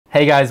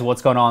Hey guys,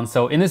 what's going on?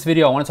 So in this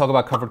video, I want to talk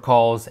about covered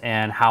calls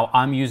and how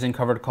I'm using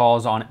covered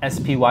calls on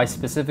SPY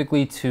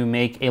specifically to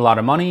make a lot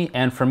of money.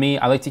 And for me,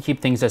 I like to keep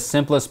things as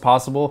simple as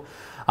possible.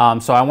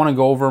 So I want to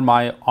go over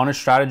my honest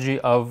strategy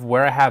of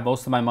where I have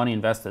most of my money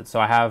invested. So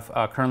I have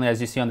currently,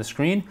 as you see on the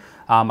screen,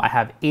 I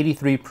have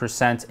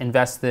 83%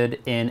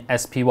 invested in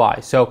SPY.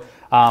 So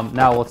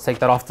now let's take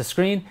that off the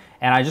screen.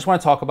 And I just want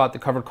to talk about the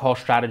covered call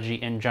strategy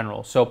in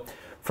general. So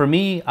for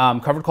me,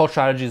 covered call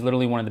strategy is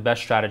literally one of the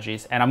best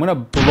strategies, and I'm gonna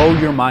blow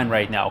your mind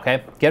right now,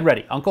 okay? Get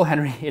ready. Uncle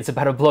Henry, it's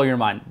about to blow your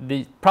mind.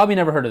 You probably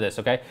never heard of this,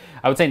 okay?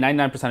 I would say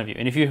 99% of you.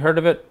 And if you heard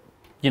of it,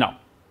 you know,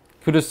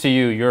 kudos to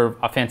you. You're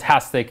a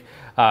fantastic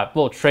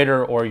little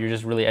trader, or you're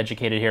just really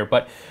educated here.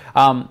 But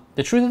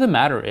the truth of the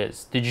matter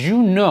is, did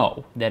you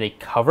know that a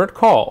covered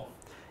call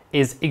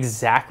is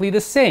exactly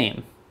the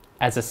same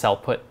as a sell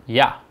put?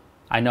 Yeah,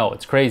 I know,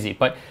 it's crazy,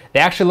 but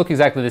they actually look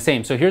exactly the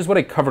same. So here's what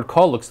a covered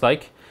call looks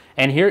like.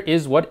 And here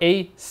is what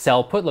a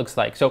sell put looks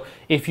like. So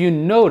if you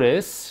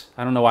notice,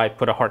 I don't know why I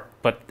put a heart,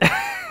 but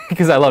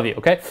because I love you,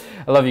 okay?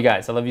 I love you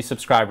guys. I love you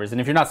subscribers. And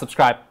if you're not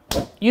subscribed,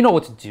 you know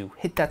what to do.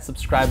 Hit that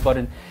subscribe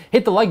button,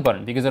 hit the like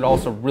button, because it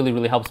also really,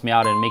 really helps me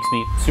out and makes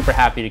me super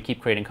happy to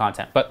keep creating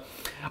content. But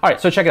all right,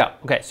 so check it out.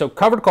 Okay, so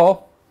covered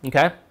call,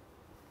 okay?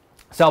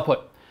 Sell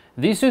put.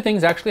 These two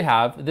things actually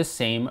have the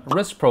same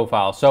risk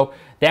profile. So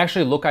they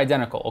actually look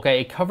identical, okay?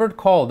 A covered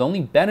call, the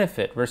only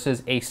benefit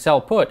versus a sell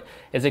put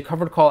is a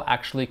covered call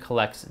actually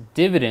collects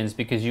dividends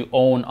because you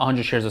own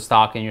 100 shares of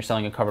stock and you're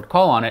selling a covered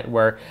call on it,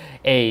 where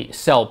a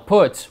sell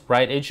put,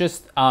 right? It's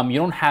just, you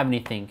don't have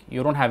anything.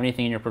 You don't have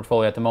anything in your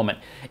portfolio at the moment.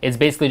 It's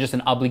basically just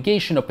an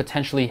obligation of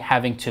potentially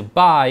having to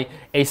buy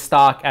a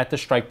stock at the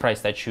strike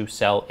price that you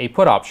sell a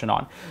put option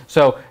on.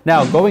 So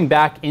now going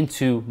back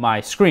into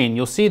my screen,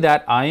 you'll see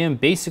that I am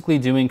basically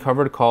doing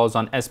covered calls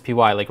on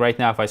SPY. Like right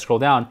now, if I scroll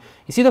down,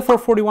 you see the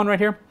 441 right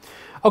here?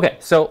 Okay,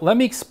 so let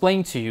me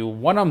explain to you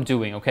what I'm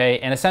doing, okay?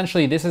 And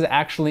essentially, this is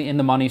actually in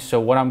the money. So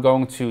what I'm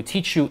going to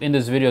teach you in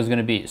this video is going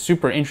to be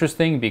super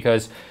interesting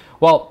because,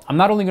 well, I'm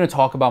not only going to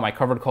talk about my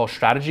covered call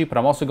strategy, but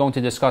I'm also going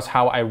to discuss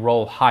how I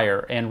roll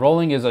higher. And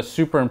rolling is a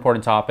super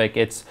important topic.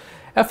 It's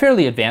a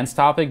fairly advanced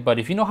topic, but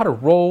if you know how to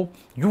roll,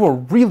 you are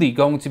really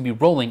going to be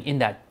rolling in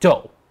that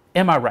dough.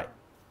 Am I right?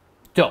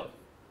 Dough.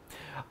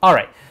 All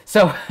right,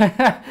 so,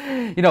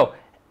 you know,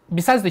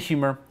 besides the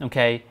humor,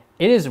 okay,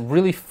 it is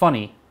really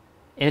funny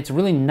and it's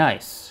really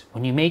nice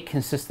when you make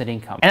consistent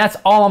income. And that's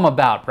all I'm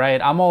about,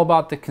 right? I'm all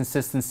about the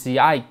consistency.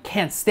 I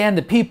can't stand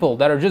the people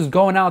that are just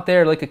going out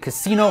there like a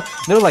casino.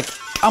 They're like,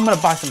 I'm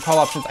gonna buy some call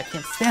options. I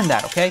can't stand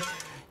that, okay?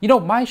 You know,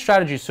 my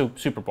strategy is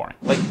super boring.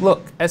 Like,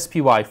 look,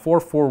 SPY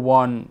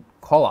 441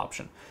 call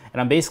option.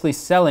 And I'm basically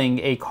selling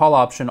a call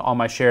option on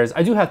my shares.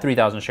 I do have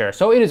 3,000 shares,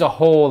 so it is a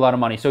whole lot of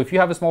money. So if you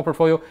have a small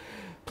portfolio,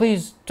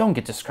 please don't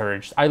get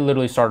discouraged. I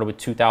literally started with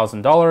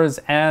 $2,000,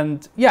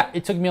 and yeah,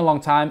 it took me a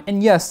long time.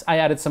 And yes, I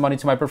added some money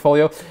to my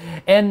portfolio.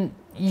 And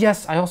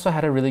yes, I also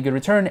had a really good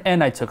return,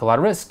 and I took a lot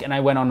of risk, and I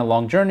went on a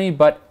long journey.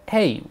 But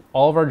hey,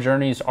 all of our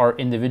journeys are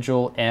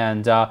individual,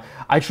 and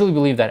I truly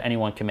believe that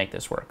anyone can make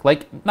this work.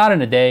 Like, not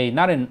in a day,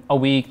 not in a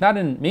week, not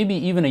in maybe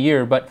even a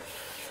year, but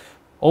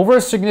over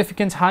a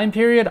significant time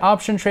period,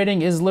 option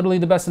trading is literally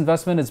the best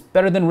investment. It's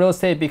better than real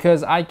estate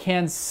because I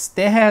can't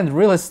stand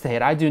real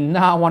estate. I do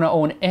not want to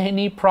own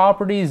any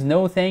properties.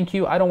 No, thank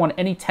you. I don't want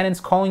any tenants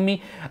calling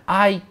me.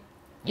 I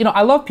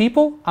love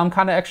people. I'm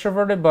kind of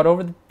extroverted, but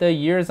over the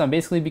years, I'm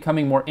basically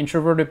becoming more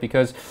introverted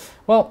because,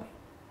 well,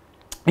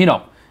 you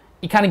know,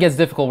 it kind of gets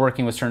difficult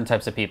working with certain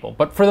types of people.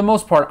 But for the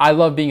most part, I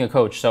love being a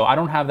coach, so I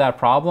don't have that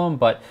problem.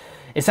 But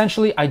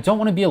essentially, I don't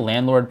want to be a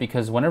landlord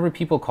because whenever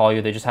people call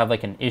you, they just have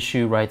like an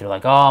issue, right? They're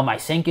like, oh, my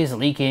sink is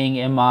leaking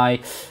and my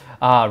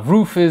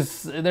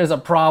there's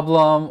a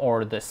problem,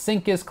 or the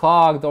sink is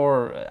clogged,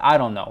 or I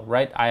don't know,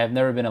 right? I have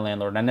never been a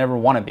landlord and I never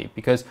want to be,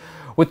 because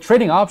with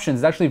trading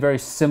options, it's actually very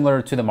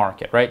similar to the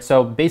market, right?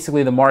 So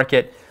basically the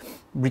market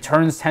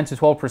returns 10 to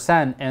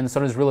 12%, and so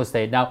does real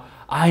estate. Now,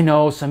 I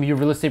know some of you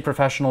real estate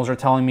professionals are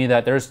telling me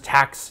that there's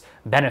tax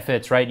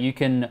benefits, right? You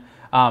can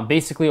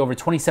basically over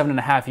 27 and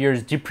a half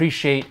years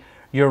depreciate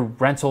your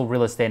rental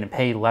real estate and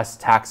pay less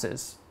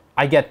taxes.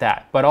 I get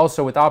that. But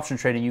also with option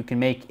trading, you can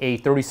make a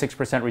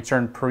 36%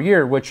 return per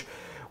year, which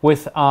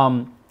with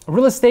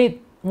real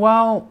estate,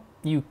 well,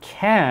 you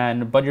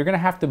can, but you're gonna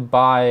have to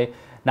buy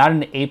not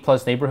in an A+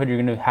 neighborhood, you're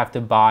gonna have to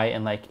buy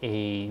in like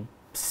a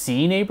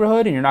C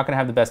neighborhood, and you're not gonna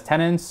have the best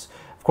tenants.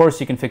 Of course,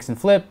 you can fix and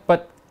flip,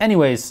 but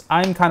anyways,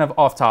 I'm kind of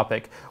off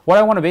topic. What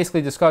I wanna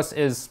basically discuss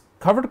is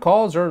covered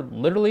calls are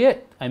literally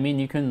it. I mean,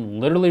 you can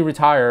literally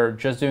retire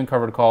just doing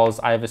covered calls.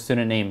 I have a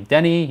student named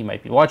Denny. He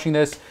might be watching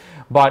this.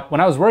 But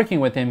when I was working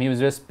with him, he was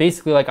just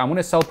basically like, I'm going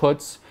to sell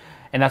puts,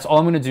 and that's all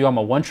I'm going to do. I'm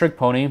a one-trick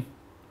pony.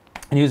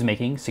 And he was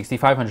making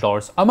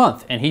 $6,500 a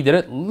month. And he did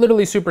it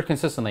literally super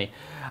consistently.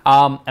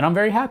 And I'm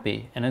very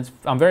happy. And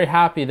I'm very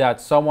happy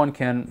that someone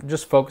can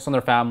just focus on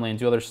their family and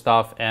do other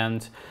stuff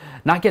and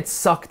not get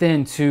sucked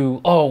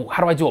into, oh,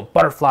 how do I do a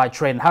butterfly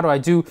trade? And how do I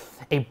do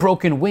a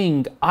broken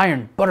wing,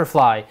 iron,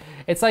 butterfly.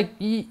 It's like,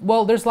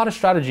 well, there's a lot of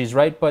strategies,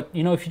 right? But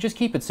you know, if you just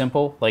keep it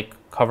simple, like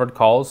covered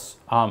calls,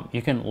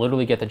 you can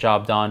literally get the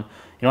job done.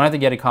 You don't have to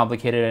get it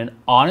complicated. And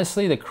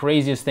honestly, the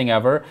craziest thing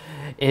ever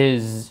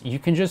is you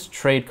can just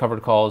trade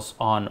covered calls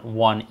on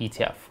one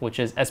ETF, which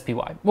is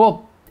SPY.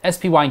 Well,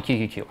 SPY and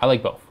QQQ. I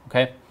like both,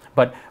 okay?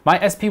 But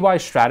my SPY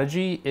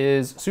strategy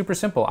is super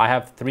simple. I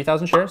have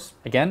 3,000 shares.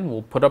 Again,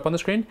 we'll put up on the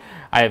screen.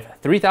 I have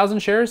 3,000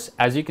 shares.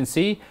 As you can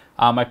see,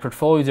 my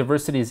portfolio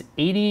diversity is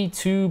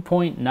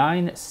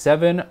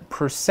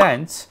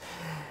 82.97%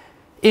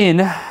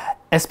 in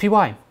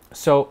SPY.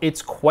 So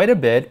it's quite a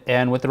bit.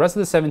 And with the rest of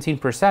the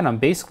 17%, I'm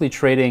basically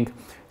trading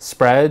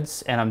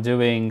spreads and I'm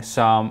doing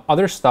some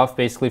other stuff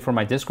basically for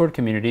my Discord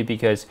community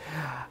because,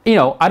 you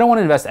know, I don't want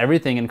to invest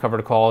everything in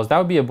covered calls. That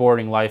would be a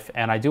boring life.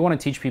 And I do want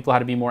to teach people how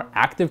to be more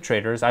active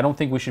traders. I don't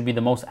think we should be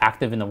the most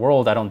active in the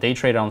world. I don't day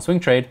trade, I don't swing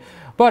trade,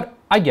 but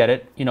I get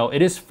it. You know,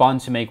 it is fun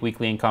to make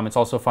weekly income. It's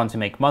also fun to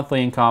make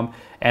monthly income.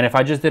 And if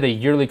I just did a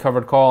yearly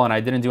covered call and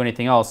I didn't do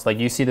anything else, like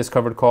you see this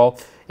covered call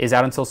is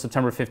out until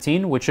September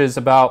 15, which is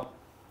about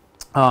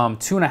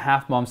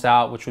 2.5 months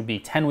out, which would be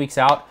 10 weeks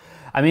out.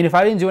 I mean, if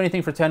I didn't do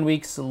anything for 10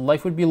 weeks,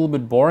 life would be a little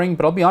bit boring,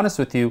 but I'll be honest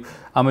with you,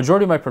 a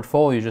majority of my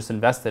portfolio just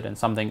invested in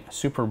something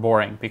super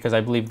boring because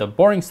I believe the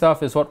boring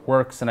stuff is what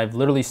works. And I've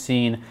literally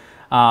seen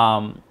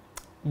the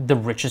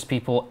richest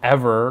people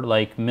ever,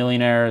 like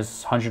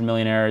millionaires, 100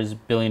 millionaires,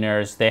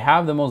 billionaires, they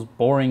have the most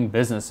boring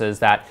businesses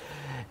that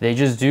they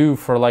just do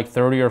for like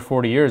 30 or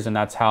 40 years, and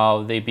that's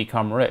how they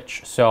become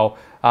rich. So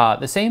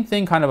the same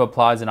thing kind of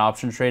applies in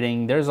option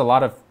trading. There's a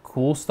lot of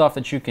cool stuff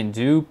that you can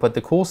do, but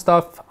the cool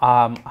stuff,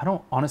 I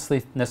don't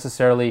honestly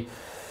necessarily,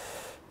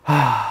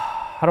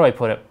 how do I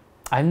put it?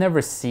 I've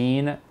never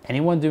seen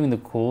anyone doing the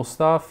cool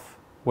stuff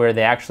where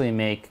they actually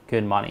make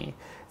good money.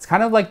 It's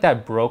kind of like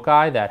that broke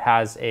guy that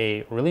has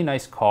a really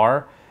nice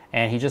car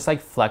and he just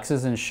like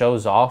flexes and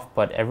shows off,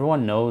 but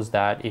everyone knows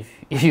that if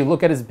you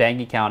look at his bank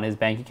account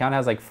has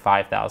like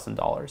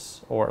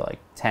 $5,000 or like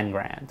 10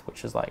 grand,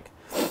 which is like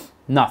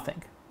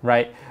nothing.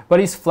 Right?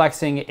 But he's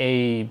flexing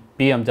a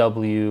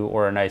BMW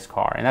or a nice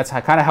car. And that's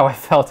kind of how I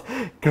felt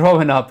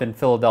growing up in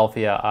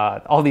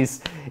Philadelphia. All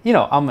these, you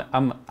know, I'm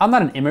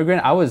not an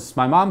immigrant.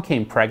 My mom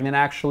came pregnant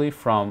actually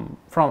I'm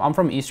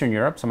from Eastern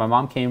Europe. So my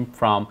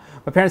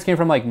parents came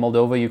from like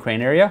Moldova,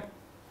 Ukraine area.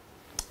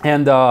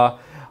 And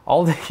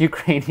all the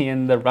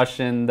Ukrainian, the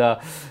Russian,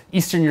 the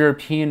Eastern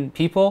European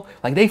people,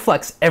 like they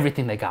flex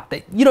everything they got.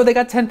 They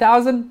got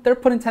 10,000, they're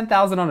putting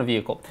 10,000 on a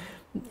vehicle.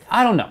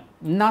 I don't know.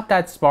 Not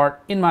that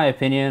smart in my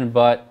opinion,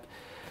 but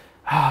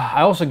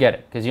I also get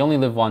it because you only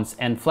live once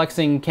and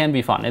flexing can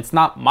be fun. It's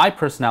not my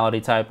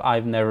personality type.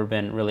 I've never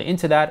been really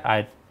into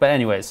that. But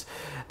anyways,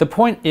 the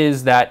point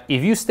is that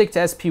if you stick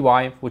to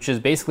SPY, which is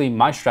basically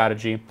my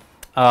strategy,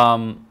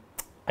 I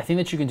think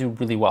that you can do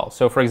really well.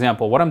 So for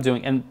example, what I'm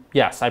doing, and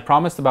yes, I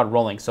promised about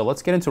rolling. So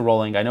let's get into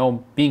rolling. I know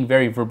I'm being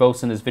very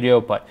verbose in this video,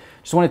 but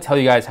just want to tell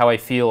you guys how I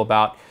feel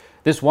about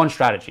this one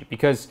strategy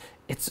because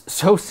it's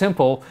so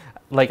simple.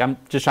 Like I'm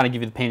just trying to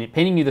give you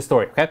painting you the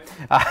story, okay?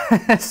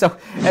 So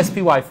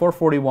SPY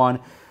 441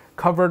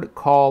 covered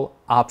call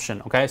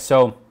option, okay?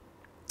 So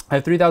I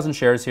have 3,000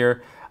 shares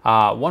here,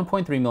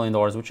 $1.3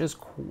 million, which is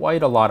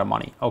quite a lot of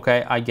money,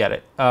 okay? I get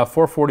it.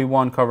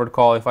 441 covered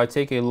call. If I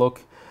take a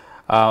look,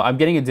 I'm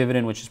getting a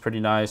dividend, which is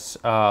pretty nice.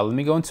 Let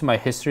me go into my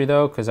history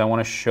though, because I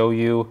want to show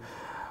you.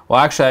 Well,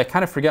 actually, I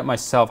kind of forget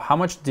myself. How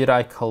much did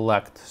I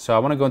collect? So I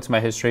want to go into my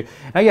history.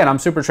 And again, I'm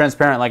super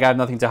transparent. Like I have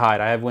nothing to hide.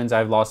 I have wins, I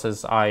have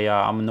losses.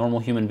 I'm a normal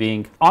human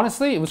being.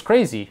 Honestly, it was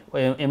crazy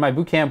in my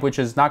boot camp, which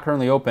is not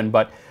currently open.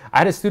 But I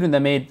had a student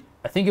that made,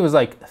 I think it was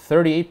like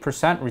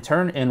 38%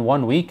 return in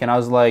 1 week. And I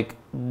was like,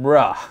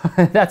 bruh,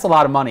 that's a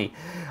lot of money.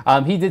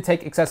 He did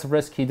take excessive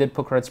risk. He did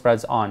put credit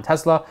spreads on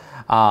Tesla.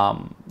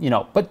 You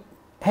know, but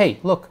hey,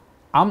 look,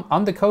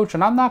 I'm the coach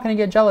and I'm not going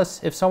to get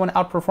jealous if someone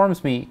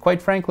outperforms me.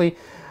 Quite frankly,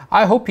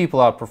 I hope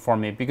people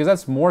outperform me because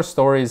that's more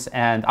stories.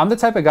 And I'm the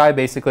type of guy,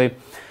 basically,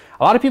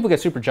 a lot of people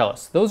get super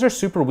jealous. Those are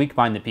super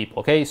weak-minded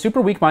people, okay?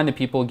 Super weak-minded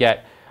people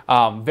get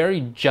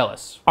very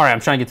jealous. All right, I'm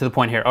trying to get to the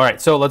point here. All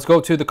right, so let's go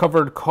to the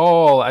covered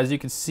call. As you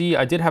can see,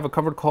 I did have a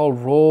covered call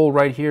roll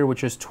right here,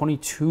 which is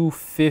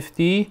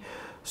 2250.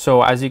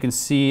 So as you can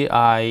see,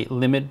 I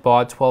limit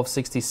bought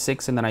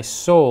 1266 and then I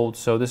sold.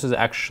 So this is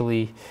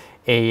actually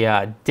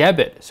a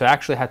debit. So I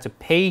actually had to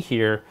pay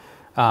here.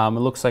 It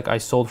looks like I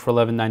sold for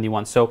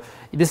 $11.91. So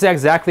this is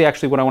exactly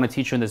actually what I want to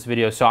teach you in this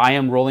video. So I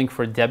am rolling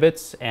for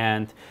debits,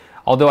 and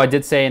although I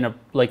did say in a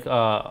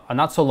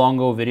not so long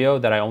ago video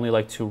that I only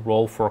like to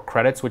roll for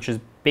credits, which is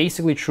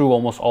basically true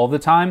almost all the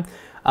time,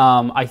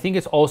 I think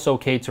it's also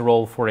okay to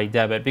roll for a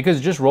debit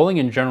because just rolling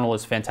in general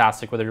is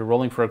fantastic, whether you're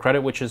rolling for a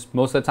credit, which is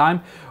most of the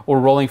time, or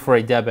rolling for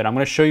a debit. I'm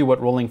going to show you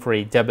what rolling for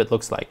a debit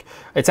looks like.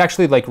 It's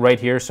actually like right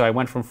here. So I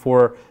went from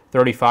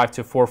 435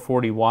 to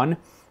 441.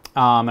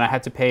 And I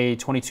had to pay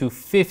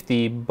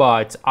 $22.50,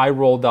 but I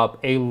rolled up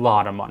a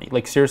lot of money.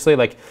 Like seriously,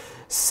 like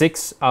it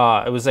was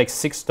like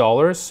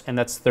 $6, and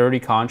that's 30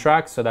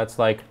 contracts. So that's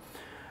like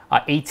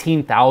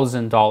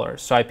 $18,000.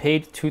 So I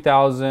paid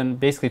 2,000,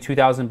 basically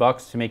 2,000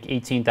 bucks to make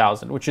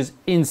 18,000, which is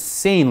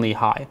insanely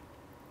high.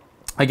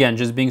 Again,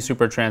 just being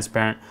super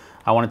transparent,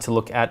 I wanted to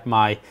look at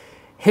my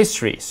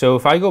history. So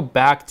if I go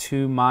back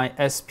to my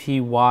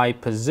SPY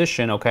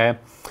position, okay,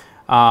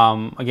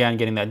 again,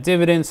 getting that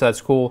dividend, so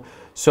that's cool.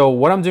 So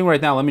what I'm doing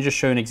right now, let me just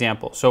show you an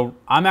example. So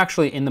I'm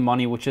actually in the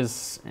money, which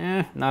is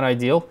not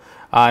ideal,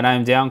 and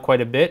I'm down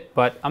quite a bit,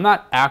 but I'm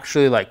not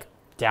actually like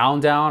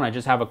down. I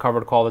just have a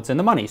covered call that's in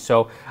the money.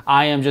 So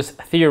I am just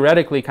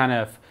theoretically kind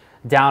of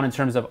down in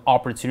terms of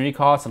opportunity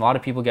costs, and a lot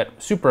of people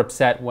get super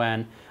upset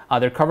when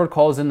their covered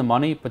call is in the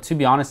money. But to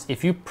be honest,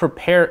 if you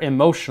prepare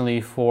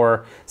emotionally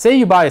for, say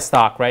you buy a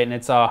stock, right, and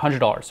it's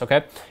 $100,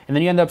 okay, and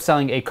then you end up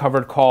selling a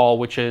covered call,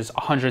 which is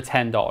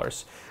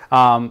 $110.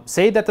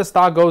 Say that the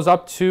stock goes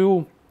up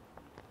to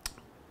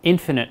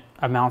infinite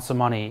amounts of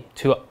money,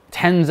 to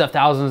tens of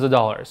thousands of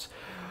dollars.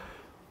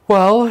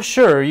 Well,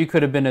 sure, you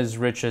could have been as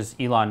rich as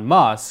Elon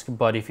Musk,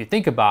 but if you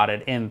think about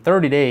it, in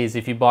 30 days,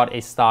 if you bought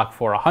a stock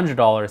for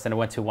 $100 and it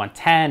went to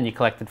 $110, you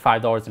collected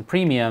 $5 in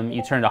premium,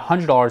 you turned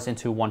 $100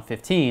 into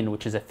 $115,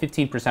 which is a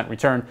 15%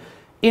 return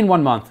in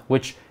 1 month,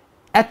 which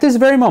at this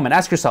very moment,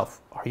 ask yourself,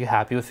 are you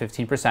happy with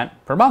 15%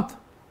 per month?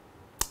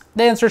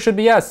 The answer should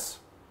be yes.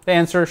 The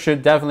answer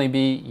should definitely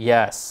be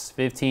yes.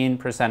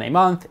 15% a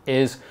month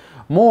is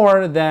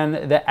more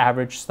than the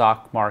average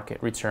stock market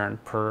return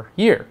per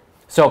year.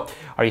 So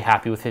are you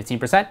happy with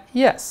 15%?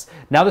 Yes.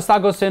 Now the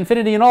stock goes to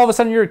infinity and all of a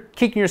sudden you're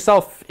kicking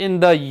yourself in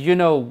the you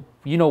know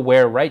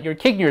where, right? You're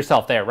kicking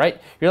yourself there,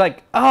 right? You're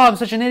like, oh, I'm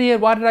such an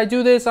idiot. Why did I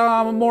do this? Oh,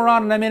 I'm a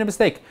moron and I made a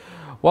mistake.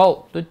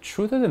 Well, the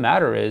truth of the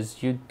matter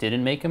is you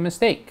didn't make a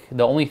mistake.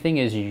 The only thing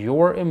is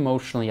you're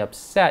emotionally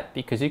upset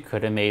because you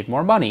could have made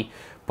more money.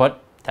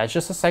 But that's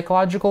just a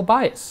psychological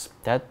bias.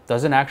 That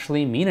doesn't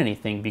actually mean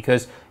anything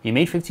because you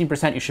made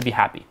 15%, you should be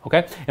happy,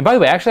 okay? And by the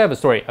way, I actually have a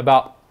story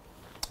about,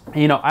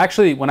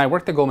 actually when I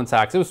worked at Goldman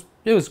Sachs, it was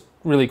a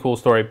really cool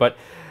story, but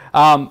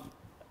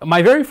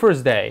my very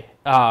first day,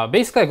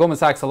 basically at Goldman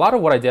Sachs, a lot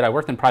of what I did, I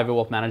worked in private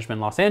wealth management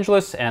in Los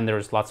Angeles, and there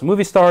was lots of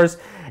movie stars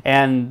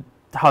and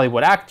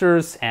Hollywood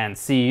actors and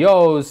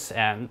CEOs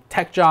and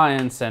tech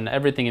giants and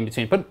everything in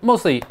between, but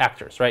mostly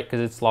actors, right?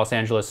 Because it's Los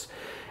Angeles.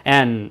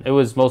 And it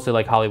was mostly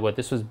like Hollywood.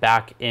 This was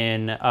back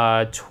in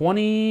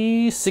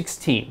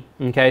 2016,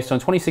 okay? So in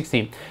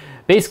 2016,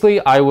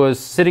 basically I was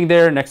sitting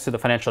there next to the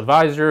financial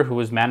advisor who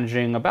was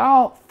managing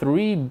about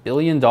 $3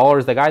 billion.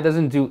 The guy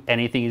doesn't do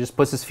anything. He just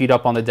puts his feet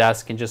up on the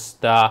desk and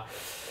just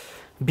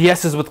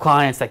BS's with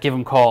clients that give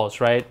him calls,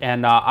 right?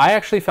 And I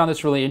actually found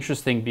this really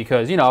interesting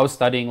because, I was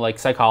studying like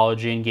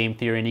psychology and game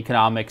theory and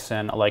economics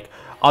and like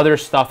other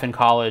stuff in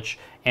college.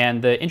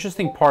 And the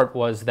interesting part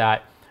was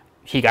that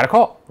he got a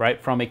call, right,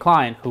 from a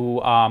client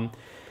who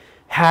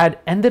had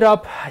ended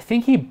up, I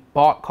think he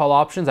bought call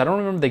options. I don't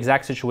remember the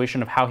exact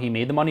situation of how he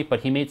made the money, but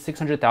he made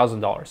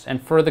 $600,000.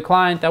 And for the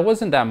client, that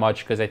wasn't that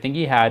much because I think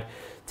he had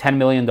 $10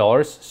 million.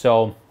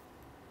 So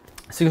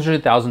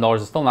 $600,000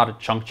 is still not a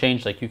chunk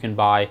change. Like you can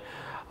buy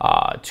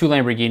 2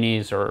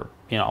 Lamborghinis or,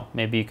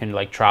 maybe you can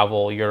like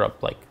travel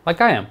Europe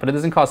like I am, but it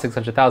doesn't cost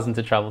 $600,000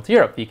 to travel to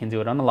Europe. You can do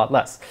it on a lot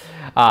less.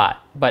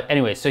 But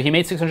anyway, so he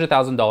made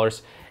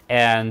 $600,000.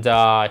 And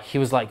he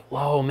was like,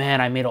 "Oh man,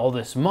 I made all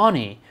this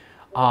money.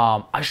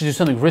 I should do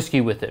something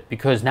risky with it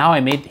because now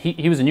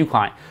he was a new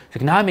client. He's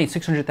like, now I made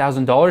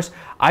 $600,000.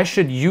 I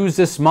should use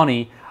this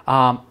money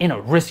in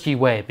a risky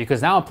way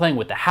because now I'm playing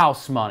with the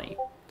house money."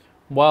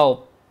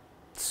 Well,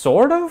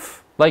 sort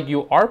of. Like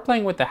you are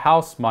playing with the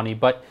house money,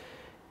 but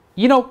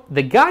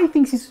the guy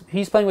thinks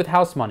he's playing with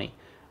house money.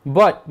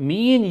 But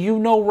me and you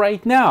know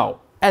right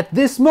now, at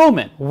this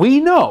moment, we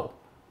know.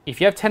 If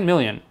you have 10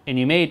 million and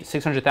you made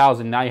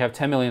 600,000, now you have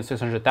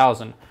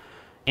 10,600,000,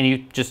 and you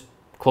just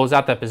close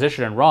out that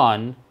position and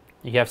run,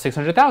 you have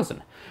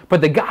 600,000.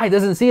 But the guy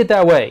doesn't see it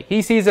that way.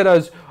 He sees it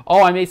as,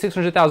 oh, I made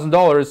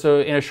 $600,000,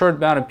 so in a short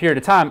amount of period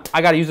of time,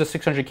 I got to use the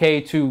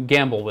 600K to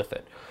gamble with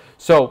it.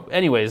 So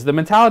anyways, the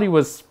mentality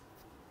was,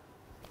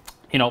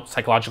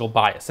 psychological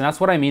bias. And that's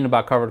what I mean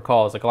about covered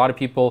calls. Like a lot of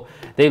people,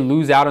 they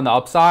lose out on the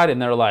upside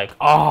and they're like,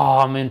 oh,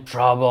 I'm in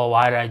trouble.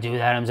 Why did I do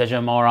that? I'm such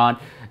a moron.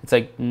 It's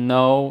like,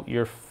 no,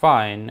 you're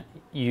fine.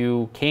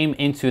 You came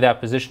into that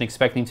position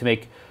expecting to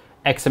make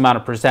X amount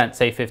of percent,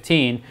 say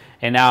 15,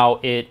 and now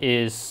it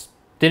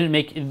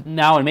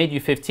made you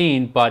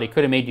 15, but it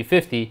could have made you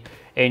 50,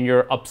 and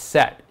you're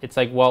upset. It's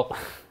like, well,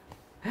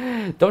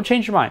 don't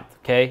change your mind,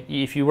 okay?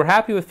 If you were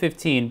happy with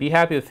 15, be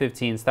happy with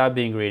 15, stop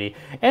being greedy.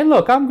 And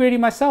look, I'm greedy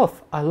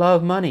myself. I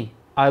love money.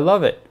 I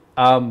love it.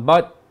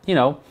 But,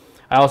 I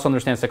also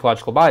understand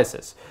psychological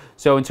biases.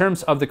 So in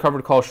terms of the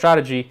covered call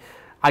strategy,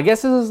 I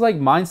guess this is like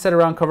mindset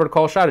around covered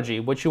call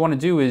strategy. What you want to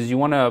do is you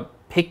want to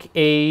pick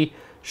a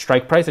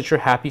strike price that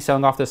you're happy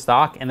selling off the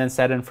stock and then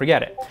set it and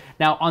forget it.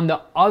 Now, on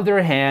the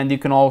other hand, you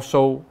can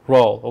also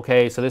roll,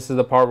 okay? So this is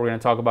the part we're going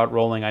to talk about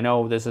rolling. I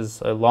know this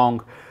is a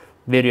long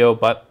video,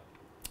 but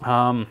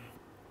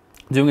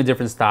doing a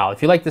different style.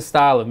 If you like this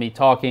style of me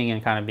talking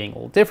and kind of being a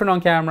little different on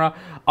camera,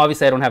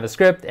 obviously I don't have a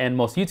script, and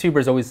most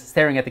YouTubers are always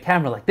staring at the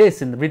camera like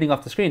this and reading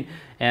off the screen,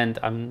 and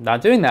I'm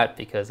not doing that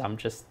because I'm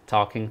just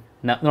talking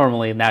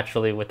normally,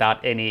 naturally,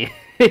 without any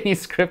any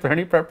script or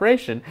any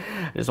preparation.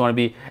 I just want to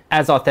be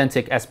as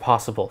authentic as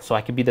possible so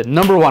I can be the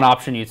 #1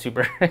 option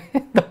YouTuber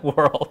in the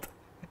world.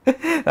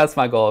 That's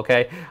my goal,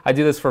 okay? I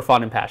do this for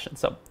fun and passion,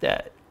 so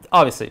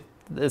obviously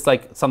it's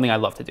like something I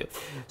love to do.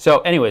 So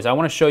anyways, I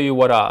want to show you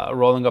what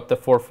rolling up to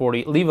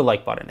 440. Leave a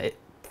like button. It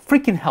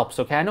freaking helps,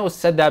 okay? I know I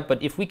said that,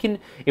 but if we can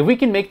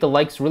make the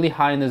likes really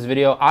high in this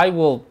video, I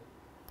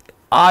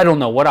don't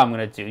know what I'm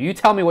gonna do. You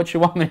tell me what you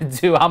want me to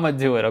do, I'm gonna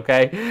do it,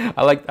 okay?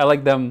 I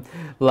like them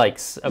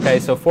likes. Okay,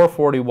 so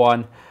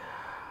 441.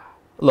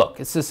 Look,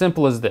 it's as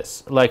simple as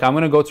this. Like, I'm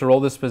gonna go to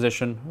roll this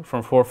position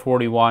from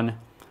 441,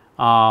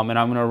 and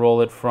I'm gonna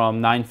roll it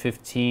from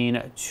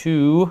 9:15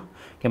 to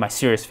get my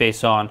serious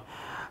face on.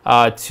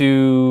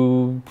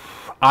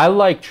 I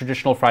like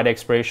traditional Friday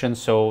expirations,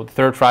 so the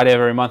third Friday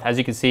of every month. As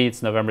you can see,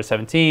 it's November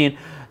 17,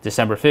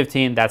 December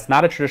 15. That's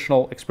not a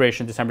traditional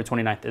expiration. December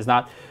 29th is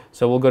not.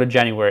 So we'll go to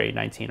January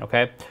 19,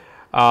 okay?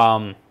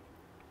 I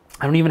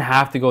don't even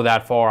have to go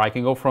that far. I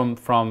can go from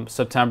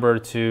September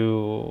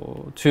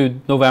to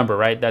November,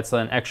 right? That's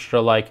an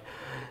extra like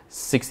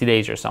 60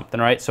 days or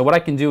something, right? So what I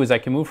can do is I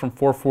can move from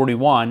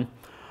 441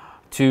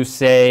 to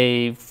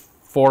say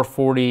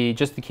 440,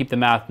 just to keep the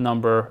math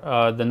number,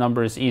 the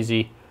number is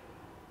easy.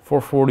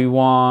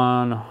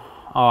 441,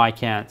 oh, I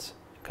can't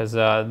because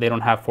they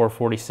don't have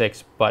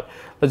 446, but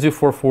let's do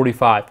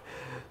 445.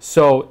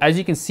 So as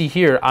you can see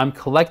here, I'm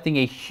collecting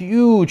a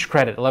huge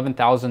credit,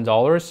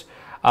 $11,000.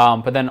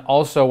 But then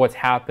also what's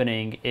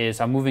happening is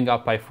I'm moving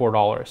up by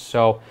 $4.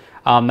 So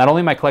not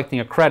only am I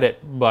collecting a credit,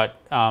 but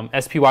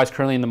SPY is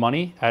currently in the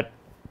money at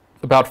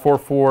about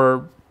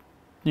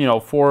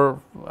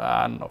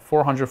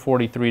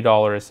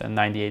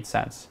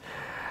 $443.98.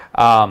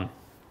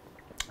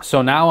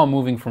 So now I'm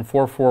moving from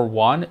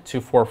 441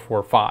 to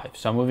 445.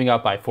 So I'm moving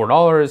up by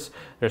 $4.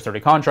 There's 30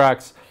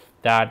 contracts.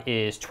 That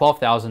is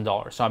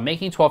 $12,000. So I'm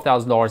making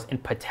 $12,000 in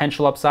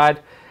potential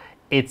upside.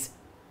 It's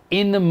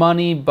in the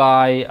money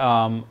by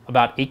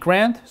about 8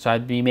 grand. So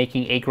I'd be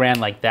making 8 grand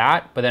like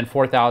that, but then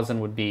 4,000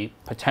 would be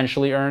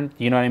potentially earned.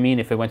 You know what I mean?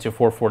 If it went to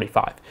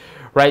 445,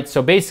 right?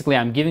 So basically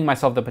I'm giving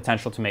myself the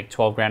potential to make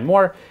 12 grand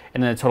more,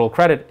 and then the total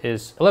credit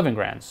is 11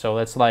 grand. So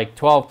it's like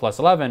 12 plus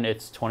 11,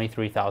 it's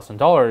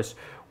 $23,000,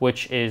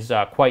 which is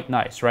quite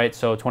nice, right?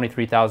 So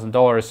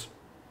 $23,000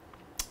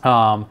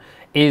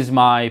 is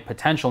my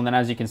potential. And then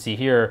as you can see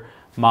here,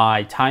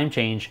 my time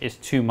change is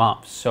 2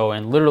 months. So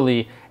in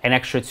literally an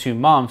extra 2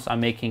 months, I'm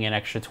making an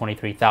extra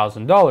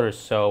 $23,000.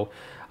 So,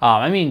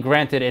 I mean,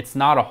 granted, it's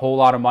not a whole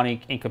lot of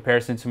money in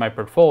comparison to my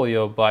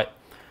portfolio, but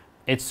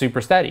it's super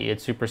steady,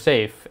 it's super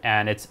safe,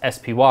 and it's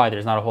SPY.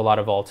 There's not a whole lot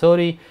of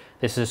volatility.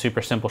 This is a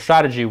super simple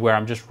strategy where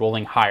I'm just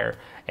rolling higher.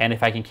 And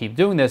if I can keep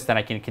doing this, then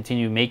I can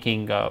continue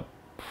making the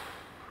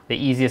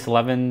easiest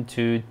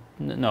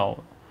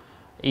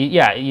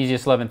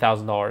easiest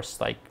 $11,000.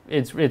 Like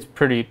it's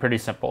pretty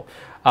simple.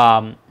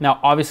 Now,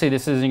 obviously,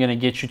 this isn't going to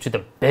get you to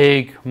the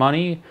big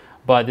money,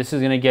 but this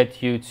is going to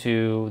get you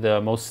to the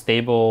most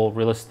stable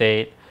real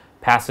estate,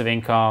 passive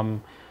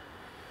income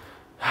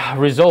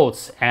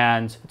results.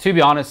 And to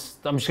be honest,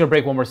 I'm just going to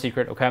break one more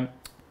secret, okay?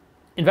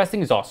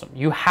 Investing is awesome.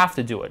 You have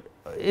to do it.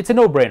 It's a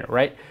no-brainer,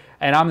 right?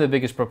 And I'm the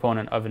biggest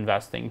proponent of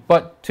investing.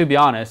 But to be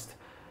honest,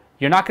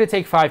 you're not going to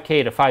take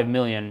 5K to 5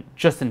 million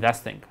just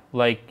investing.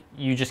 Like,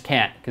 you just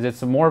can't, because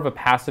it's more of a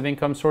passive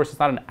income source. It's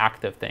not an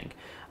active thing.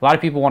 A lot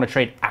of people want to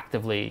trade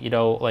actively. You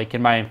know, like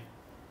in my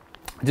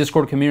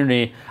Discord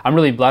community, I'm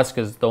really blessed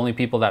because the only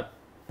people that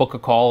book a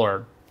call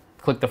or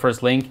click the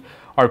first link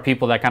are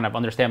people that kind of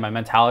understand my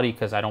mentality,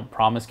 because I don't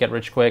promise get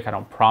rich quick. I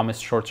don't promise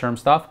short-term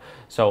stuff.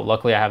 So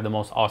luckily I have the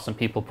most awesome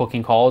people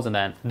booking calls, and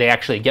then they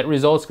actually get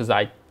results because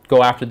I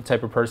go after the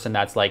type of person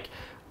that's like,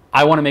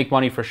 I want to make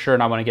money for sure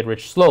and I want to get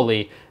rich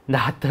slowly,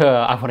 not the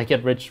I want to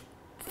get rich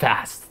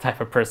fast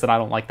type of person. I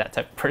don't like that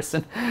type of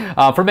person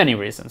for many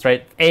reasons,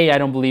 right? A, I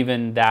don't believe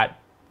in that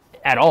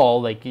at all.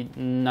 Like,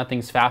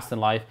 nothing's fast in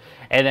life.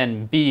 And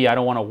then B, I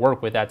don't want to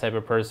work with that type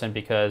of person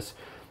because,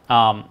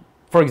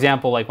 for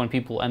example, like when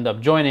people end up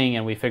joining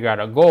and we figure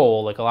out a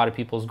goal, like a lot of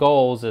people's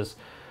goals is,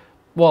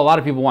 well, a lot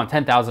of people want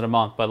 $10,000 a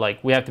month, but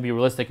like we have to be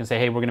realistic and say,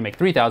 hey, we're going to make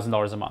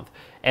 $3,000 a month.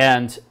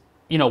 And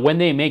you know, when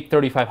they make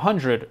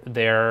 3,500,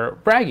 they're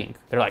bragging.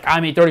 They're like, I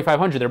made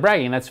 3,500, they're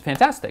bragging. That's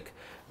fantastic.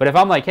 But if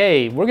I'm like,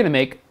 hey, we're going to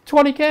make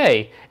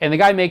 20K, and the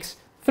guy makes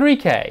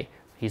 3K,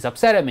 he's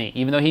upset at me.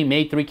 Even though he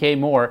made 3K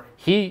more,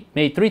 he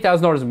made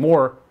 $3,000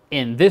 more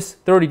in this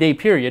 30-day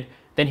period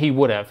than he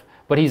would have.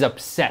 But he's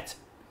upset.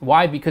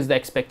 Why? Because the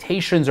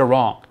expectations are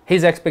wrong.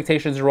 His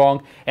expectations are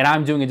wrong, and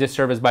I'm doing a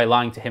disservice by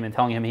lying to him and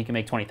telling him he can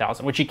make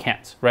 20,000, which he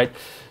can't, right?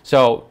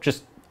 So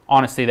just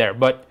honesty there.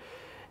 But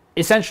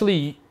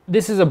essentially,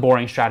 this is a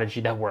boring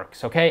strategy that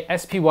works, okay?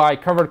 SPY,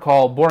 covered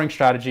call, boring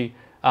strategy,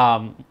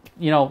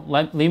 You know,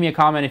 leave me a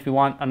comment if you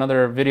want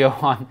another video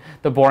on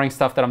the boring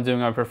stuff that I'm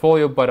doing on my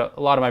portfolio, but a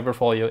lot of my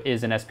portfolio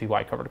is in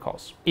SPY covered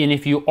calls. And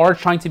if you are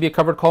trying to be a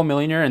covered call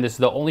millionaire and this is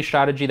the only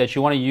strategy that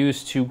you want to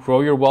use to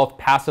grow your wealth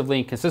passively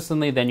and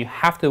consistently, then you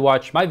have to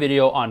watch my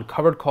video on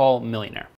covered call millionaire.